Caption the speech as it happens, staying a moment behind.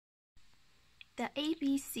The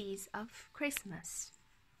ABCs of Christmas.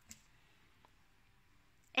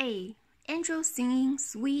 A. Angels singing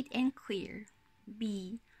sweet and clear.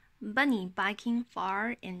 B. Bunny biking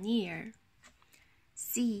far and near.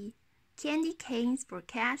 C. Candy canes for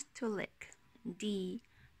cats to lick. D.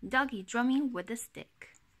 Doggy drumming with a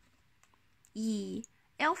stick. E.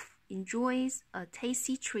 Elf enjoys a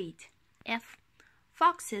tasty treat. F.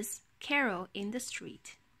 Foxes carol in the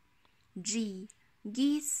street. G.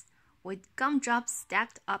 Geese with gumdrops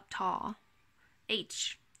stacked up tall.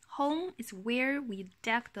 H. Home is where we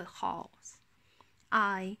deck the halls.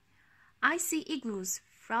 I. Icy igloos,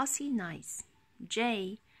 frosty nights.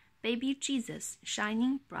 J. Baby Jesus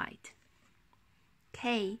shining bright.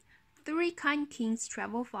 K. Three kind kings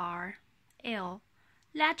travel far. L.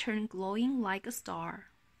 Lantern glowing like a star.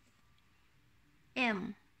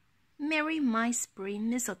 M. Marry my spring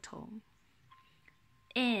mistletoe.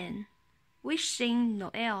 N. Wishing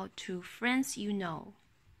Noel to friends you know.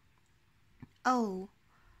 O.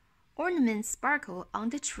 Ornaments sparkle on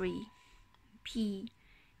the tree. P.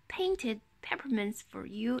 Painted peppermints for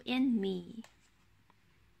you and me.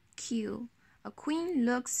 Q. A queen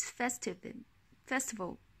looks festive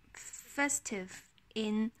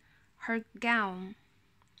in her gown.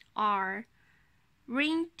 R.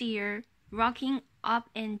 Reindeer rocking up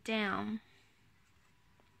and down.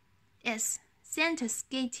 S. Santa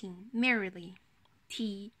skating merrily.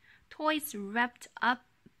 T. Toys wrapped up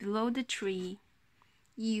below the tree.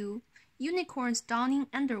 U. Unicorns donning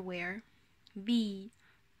underwear. V.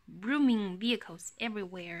 Brooming vehicles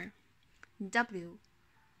everywhere. W.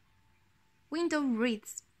 Window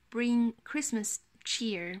wreaths bring Christmas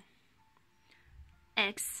cheer.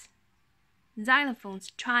 X.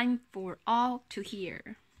 Xylophones chime for all to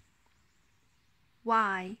hear.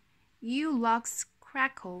 Y. Yule logs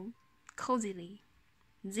crackle cozily.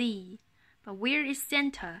 Z. But where is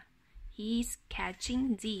Santa? He's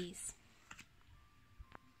catching Z's.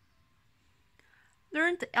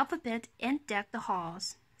 Learn the alphabet and deck the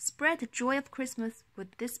halls. Spread the joy of Christmas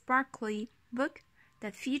with this sparkly book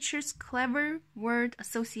that features clever word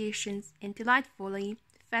associations and delightfully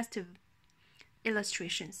festive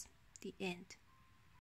illustrations. The end.